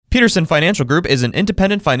Peterson Financial Group is an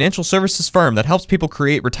independent financial services firm that helps people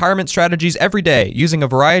create retirement strategies every day using a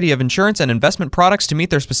variety of insurance and investment products to meet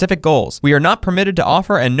their specific goals. We are not permitted to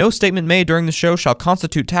offer, and no statement made during the show shall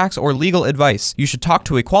constitute tax or legal advice. You should talk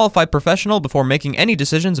to a qualified professional before making any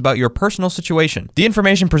decisions about your personal situation. The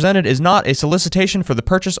information presented is not a solicitation for the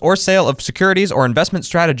purchase or sale of securities or investment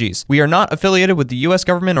strategies. We are not affiliated with the U.S.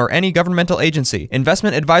 government or any governmental agency.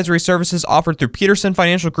 Investment advisory services offered through Peterson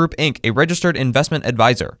Financial Group, Inc., a registered investment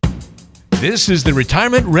advisor. This is the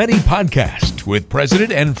Retirement Ready Podcast with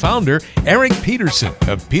President and Founder Eric Peterson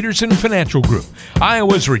of Peterson Financial Group,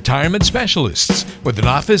 Iowa's retirement specialists with an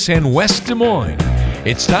office in West Des Moines.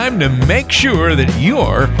 It's time to make sure that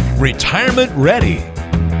you're retirement ready.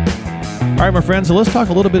 All right, my friends, so let's talk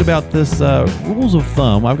a little bit about this rules of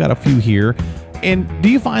thumb. I've got a few here. And do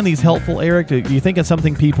you find these helpful, Eric? Do you think it's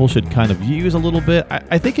something people should kind of use a little bit?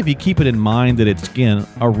 I think if you keep it in mind that it's, again,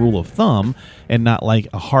 a rule of thumb and not like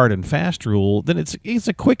a hard and fast rule, then it's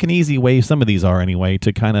a quick and easy way, some of these are anyway,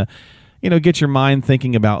 to kind of, get your mind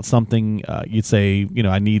thinking about something. You'd say,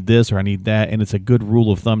 I need this or I need that, and it's a good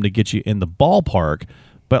rule of thumb to get you in the ballpark.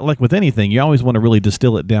 But like with anything, you always want to really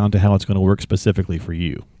distill it down to how it's going to work specifically for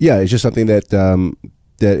you. Yeah, it's just something that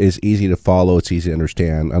that is easy to follow. It's easy to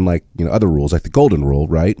understand. Unlike other rules, like the golden rule,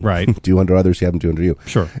 right? Right. Do unto others, you have them do unto you.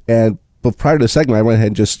 Sure. But prior to the segment, I went ahead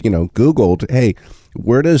and just Googled, hey,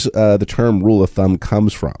 where does the term rule of thumb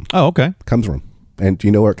comes from? Oh, okay. Comes from, and do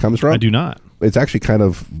you know where it comes from? I do not. It's actually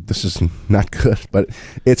this is not good, but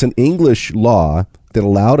it's an English law that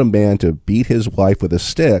allowed a man to beat his wife with a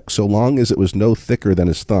stick so long as it was no thicker than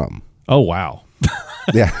his thumb. Oh, wow.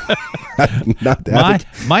 Yeah.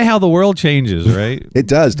 My how the world changes, right? It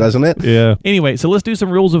does, doesn't it? Yeah. Anyway, so let's do some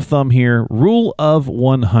rules of thumb here. Rule of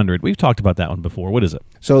 100. We've talked about that one before. What is it?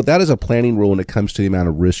 So that is a planning rule when it comes to the amount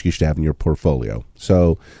of risk you should have in your portfolio.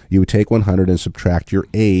 So you would take 100 and subtract your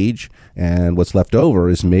age, and what's left over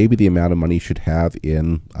is maybe the amount of money you should have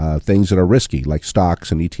in things that are risky, like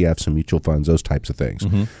stocks and ETFs and mutual funds, those types of things.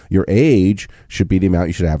 Mm-hmm. Your age should be the amount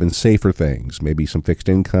you should have in safer things, maybe some fixed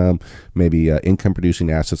income, maybe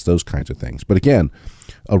income-producing assets, those kinds of things. But again,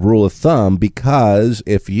 a rule of thumb, because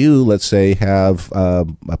if you, let's say, have a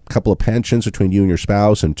couple of pensions between you and your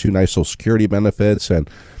spouse and 2 nice Social Security benefits and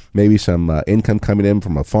maybe some income coming in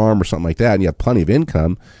from a farm or something like that, and you have plenty of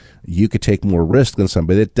income, you could take more risk than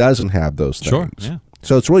somebody that doesn't have those things. Sure, yeah.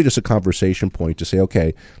 So it's really just a conversation point to say,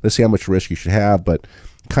 okay, let's see how much risk you should have, but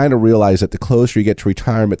kind of realize that the closer you get to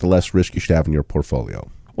retirement, the less risk you should have in your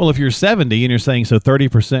portfolio. Well, if you're 70 and you're saying so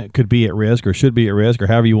 30% could be at risk or should be at risk or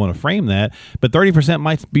however you want to frame that, but 30%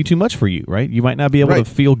 might be too much for you, right? You might not be able to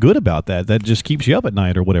feel good about that. That just keeps you up at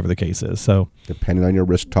night or whatever the case is. So depending on your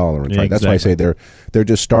risk tolerance, yeah, right? That's why I say exactly. they're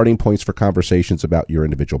just starting points for conversations about your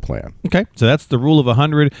individual plan. Okay, so that's the rule of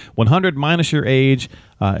 100. 100 minus your age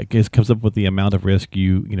comes up with the amount of risk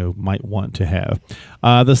you might want to have.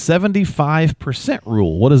 The 75%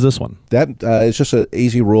 rule. What is this one? That is just an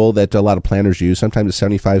easy rule that a lot of planners use. Sometimes it's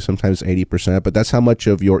 75, sometimes 80%, but that's how much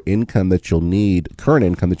of your income that you'll need, current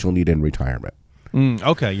income that you'll need in retirement.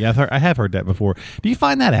 Okay, yeah, I have heard that before. Do you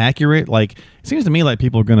find that accurate? Like, it seems to me like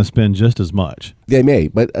people are going to spend just as much. They may,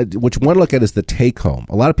 but what you want to look at is the take home.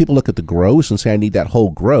 A lot of people look at the gross and say, I need that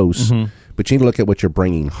whole gross, but you need to look at what you're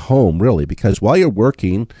bringing home, really, because while you're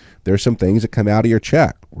working, there's some things that come out of your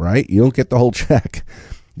check, right? You don't get the whole check.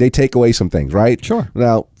 They take away some things, right? Sure.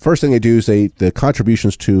 Now, first thing they do is the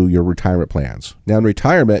contributions to your retirement plans. Now, in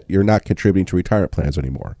retirement, you're not contributing to retirement plans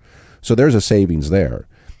anymore. So there's a savings there.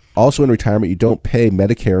 Also, in retirement, you don't pay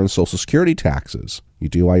Medicare and Social Security taxes. You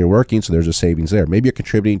do while you're working, so there's a savings there. Maybe you're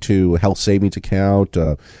contributing to a health savings account,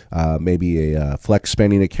 maybe a flex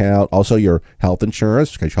spending account. Also, your health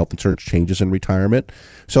insurance, because your health insurance changes in retirement.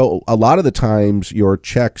 So a lot of the times, your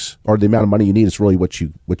checks or the amount of money you need is really what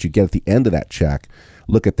you get at the end of that check.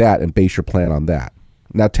 Look at that and base your plan on that.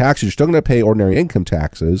 Now, taxes, you're still going to pay ordinary income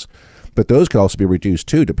taxes, but those could also be reduced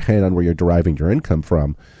too, depending on where you're deriving your income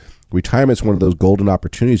from. Retirement is one of those golden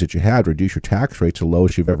opportunities that you have to reduce your tax rate to the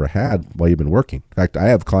lowest you've ever had while you've been working. In fact, I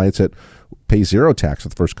have clients that pay zero tax for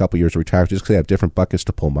the first couple of years of retirement just because they have different buckets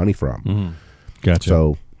to pull money from. Mm-hmm. Gotcha.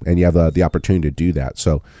 So, and you have the opportunity to do that.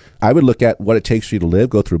 So I would look at what it takes for you to live,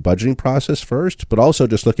 go through a budgeting process first, but also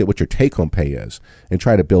just look at what your take-home pay is and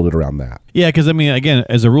try to build it around that. Yeah, because, I mean, again,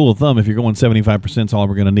 as a rule of thumb, if you're going 75% is all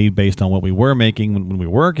we're going to need based on what we were making when we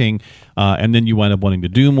were working, and then you wind up wanting to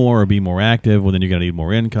do more or be more active, well, then you're going to need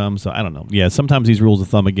more income. So I don't know. Yeah, sometimes these rules of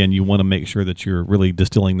thumb, again, you want to make sure that you're really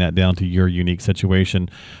distilling that down to your unique situation.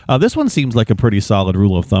 This one seems like a pretty solid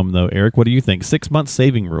rule of thumb, though. Eric, what do you think? 6 months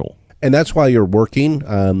saving rule. And that's why you're working.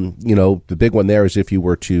 The big one there is if you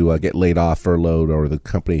were to get laid off, furloughed, or the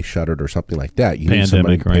company shuttered or something like that. You need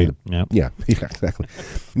somebody to pay yeah, exactly.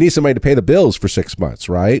 You need somebody to pay the bills for 6 months,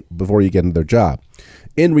 right, before you get into their job.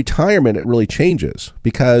 In retirement, it really changes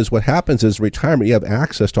because what happens is retirement, you have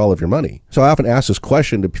access to all of your money. So I often ask this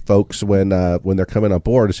question to folks when they're coming on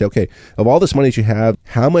board to say, okay, of all this money that you have,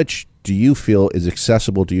 how much do you feel is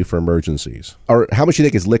accessible to you for emergencies? Or how much do you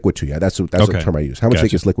think is liquid to you? That's the term I use. How much do you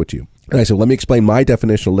think is liquid to you? And I said, let me explain my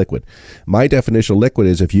definition of liquid. My definition of liquid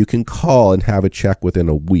is if you can call and have a check within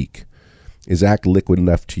a week. Is that liquid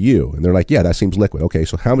enough to you? And they're like, yeah, that seems liquid. Okay,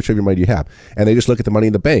 so how much of your money do you have? And they just look at the money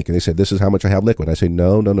in the bank and they say, this is how much I have liquid. I say,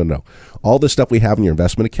 no. All this stuff we have in your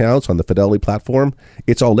investment accounts on the Fidelity platform,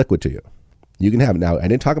 it's all liquid to you. You can have it. Now, I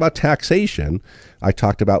didn't talk about taxation. I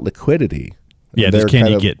talked about liquidity. Yeah, just can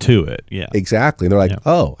you get to it? Yeah. Exactly. And they're like,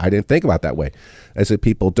 oh, I didn't think about that way. I said,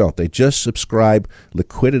 people don't. They just subscribe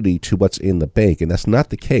liquidity to what's in the bank, and that's not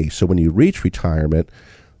the case. So when you reach retirement,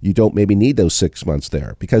 you don't maybe need those 6 months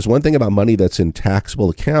there. Because one thing about money that's in taxable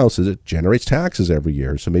accounts is it generates taxes every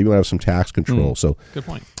year. So maybe you want to have some tax control. So good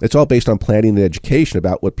point. It's all based on planning and education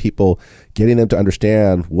about what people, getting them to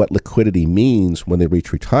understand what liquidity means when they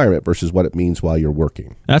reach retirement versus what it means while you're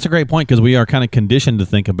working. That's a great point because we are kind of conditioned to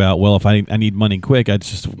think about, well, if I need money quick, it's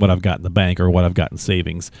just what I've got in the bank or what I've got in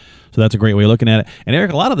savings. So that's a great way of looking at it. And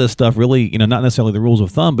Eric, a lot of this stuff really, not necessarily the rules of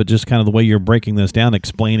thumb, but just kind of the way you're breaking this down,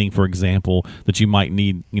 explaining, for example, that you might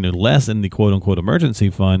need, less in the quote unquote emergency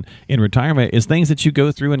fund in retirement is things that you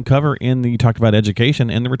go through and cover you talked about education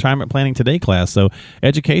in the Retirement Planning Today class. So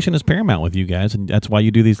education is paramount with you guys, and that's why you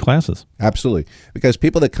do these classes. Absolutely. Because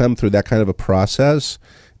people that come through that kind of a process,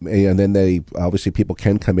 and then people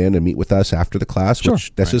can come in and meet with us after the class,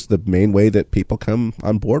 which that's just the main way that people come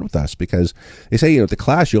on board with us because they say, at the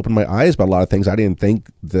class, you opened my eyes about a lot of things I didn't think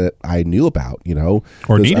that I knew about,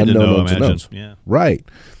 or needed to know, imagine. Yeah. Right.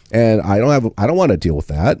 And I don't want to deal with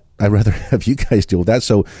that. I'd rather have you guys deal with that.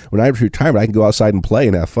 So when I retire, I can go outside and play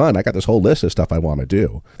and have fun. I got this whole list of stuff I want to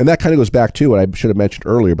do. And that kind of goes back to what I should have mentioned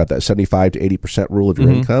earlier about that 75 to 80% rule of your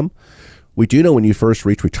income. We do know when you first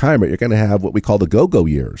reach retirement, you're going to have what we call the go-go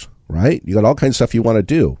years, right? You got all kinds of stuff you want to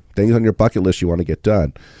do, things on your bucket list you want to get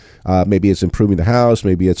done. Maybe it's improving the house,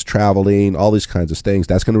 maybe it's traveling, all these kinds of things.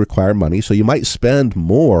 That's going to require money. So you might spend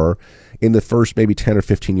more in the first maybe 10 or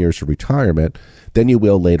 15 years of retirement than you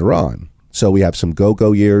will later on. So we have some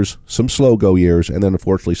go-go years, some slow-go years, and then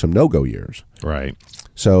unfortunately some no-go years. Right.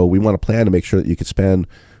 So we want to plan to make sure that you could spend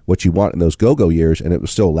what you want in those go-go years and it will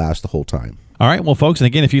still last the whole time. All right, well, folks, and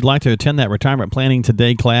again, if you'd like to attend that Retirement Planning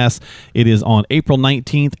Today class, it is on April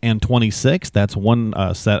 19th and 26th. That's one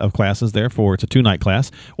set of classes there it's a 2-night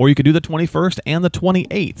class. Or you could do the 21st and the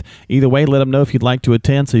 28th. Either way, let them know if you'd like to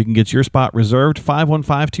attend so you can get your spot reserved.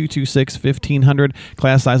 515-226-1500.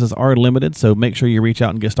 Class sizes are limited, so make sure you reach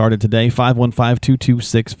out and get started today.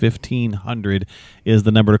 515-226-1500 is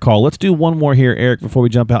the number to call. Let's do one more here, Eric, before we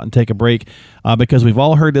jump out and take a break, because we've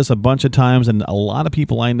all heard this a bunch of times, and a lot of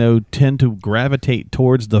people I know tend to gravitate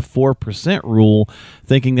towards the 4% rule,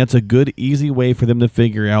 thinking that's a good, easy way for them to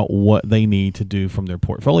figure out what they need to do from their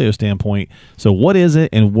portfolio standpoint. So what is it,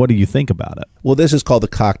 and what do you think about it? Well, this is called the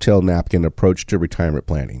cocktail napkin approach to retirement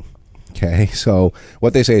planning. Okay, so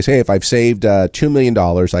what they say is, hey, if I've saved $2 million,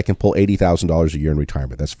 I can pull $80,000 a year in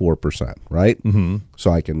retirement. That's 4%, right? Mm-hmm.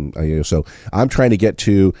 So I can, so I'm trying to get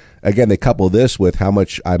to, again, they couple this with how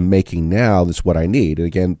much I'm making now. That's what I need. And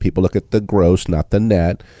again, people look at the gross, not the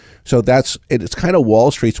net. So it's kind of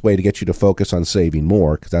Wall Street's way to get you to focus on saving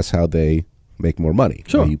more because that's how they make more money.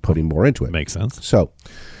 Sure. By you putting more into it. Makes sense. So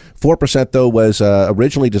 4%, though, was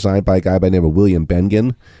originally designed by a guy by the name of William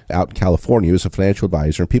Bengen out in California. He was a financial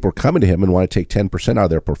advisor, and people were coming to him and wanted to take 10% out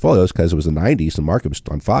of their portfolios because it was the 90s. The market was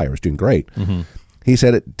on fire. It was doing great. Mm-hmm. He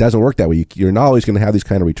said it doesn't work that way. You're not always going to have these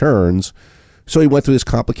kind of returns. So he went through this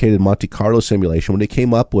complicated Monte Carlo simulation. When he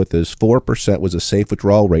came up with this 4% was a safe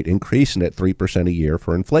withdrawal rate, increasing at 3% a year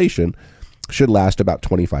for inflation, should last about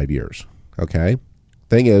 25 years. Okay?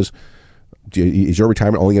 Thing is your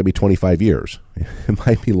retirement only going to be 25 years? It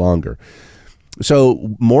might be longer. So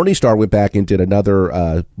Morningstar went back and did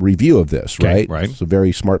another review of this, right? Right. So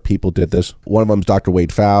very smart people did this. One of them is Dr.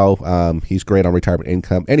 Wade Pfau. He's great on retirement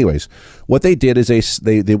income. Anyways, what they did is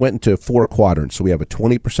they went into 4 quadrants. So we have a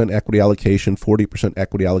 20% equity allocation, 40%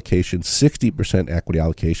 equity allocation, 60% equity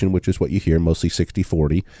allocation, which is what you hear, mostly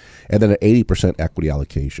 60-40, and then an 80% equity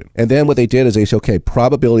allocation. And then what they did is they said, okay,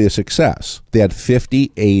 probability of success. They had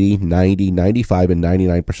 50, 80, 90, 95, and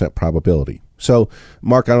 99% probability. So,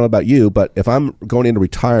 Mark, I don't know about you, but if I'm going into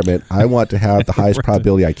retirement, I want to have the highest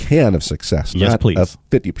probability I can of success, yes, not please. a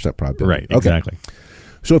 50% probability. Right, exactly.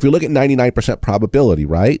 So if you look at 99% probability,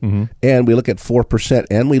 right, and we look at 4%,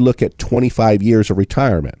 and we look at 25 years of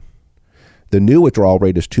retirement, the new withdrawal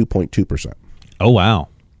rate is 2.2%. Oh, wow.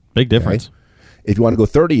 Big difference. Okay? If you want to go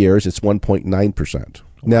 30 years, it's 1.9%.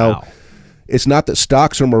 Now, it's not that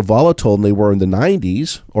stocks are more volatile than they were in the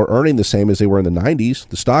 90s or earning the same as they were in the 90s.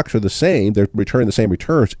 The stocks are the same. They're returning the same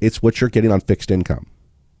returns. It's what you're getting on fixed income.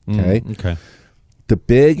 Okay? Okay. The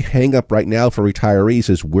big hang up right now for retirees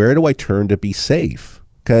is, where do I turn to be safe?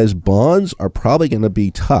 Because bonds are probably going to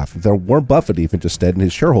be tough. Warren Buffett even just said in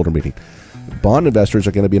his shareholder meeting, bond investors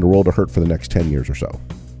are going to be in a world of hurt for the next 10 years or so.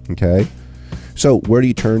 Okay? So where do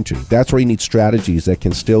you turn to? That's where you need strategies that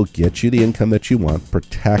can still get you the income that you want,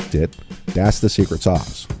 protect it. That's the secret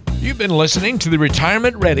sauce. You've been listening to the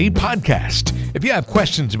Retirement Ready podcast. If you have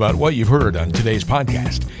questions about what you've heard on today's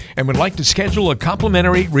podcast and would like to schedule a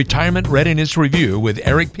complimentary retirement readiness review with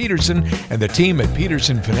Eric Peterson and the team at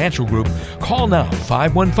Peterson Financial Group, call now.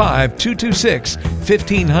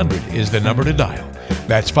 515-226-1500 is the number to dial.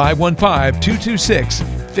 That's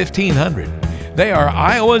 515-226-1500. They are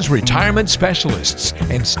Iowa's retirement specialists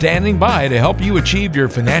and standing by to help you achieve your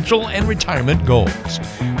financial and retirement goals.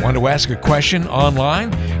 Want to ask a question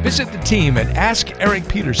online? Visit the team at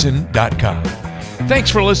AskEricPeterson.com. Thanks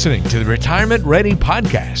for listening to the Retirement Ready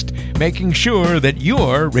podcast, making sure that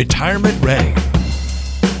you're retirement ready.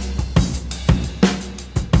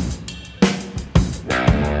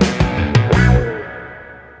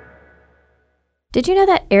 Did you know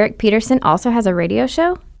that Eric Peterson also has a radio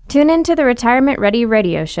show? Tune in to the Retirement Ready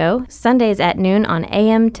radio show, Sundays at noon on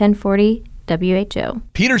AM 1040 WHO.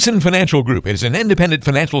 Peterson Financial Group is an independent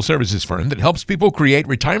financial services firm that helps people create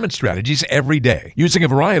retirement strategies every day, using a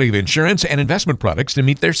variety of insurance and investment products to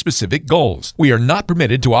meet their specific goals. We are not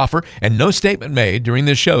permitted to offer, and no statement made during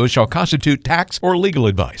this show shall constitute tax or legal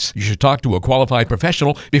advice. You should talk to a qualified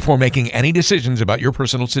professional before making any decisions about your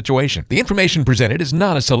personal situation. The information presented is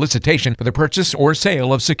not a solicitation for the purchase or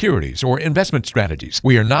sale of securities or investment strategies.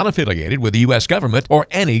 We are not affiliated with the U.S. government or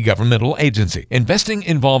any governmental agency. Investing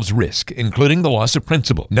involves risk, including the loss of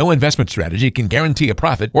principal. No investment strategy can guarantee a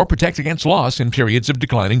profit or protect against loss in periods of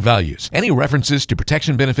declining values. Any references to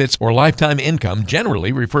protection benefits or lifetime income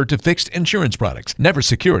generally refer to fixed insurance products, never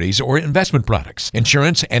securities or investment products.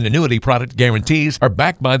 Insurance and annuity product guarantees are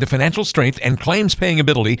backed by the financial strength and claims-paying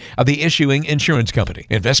ability of the issuing insurance company.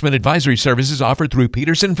 Investment advisory services offered through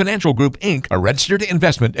Peterson Financial Group, Inc., a registered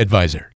investment advisor.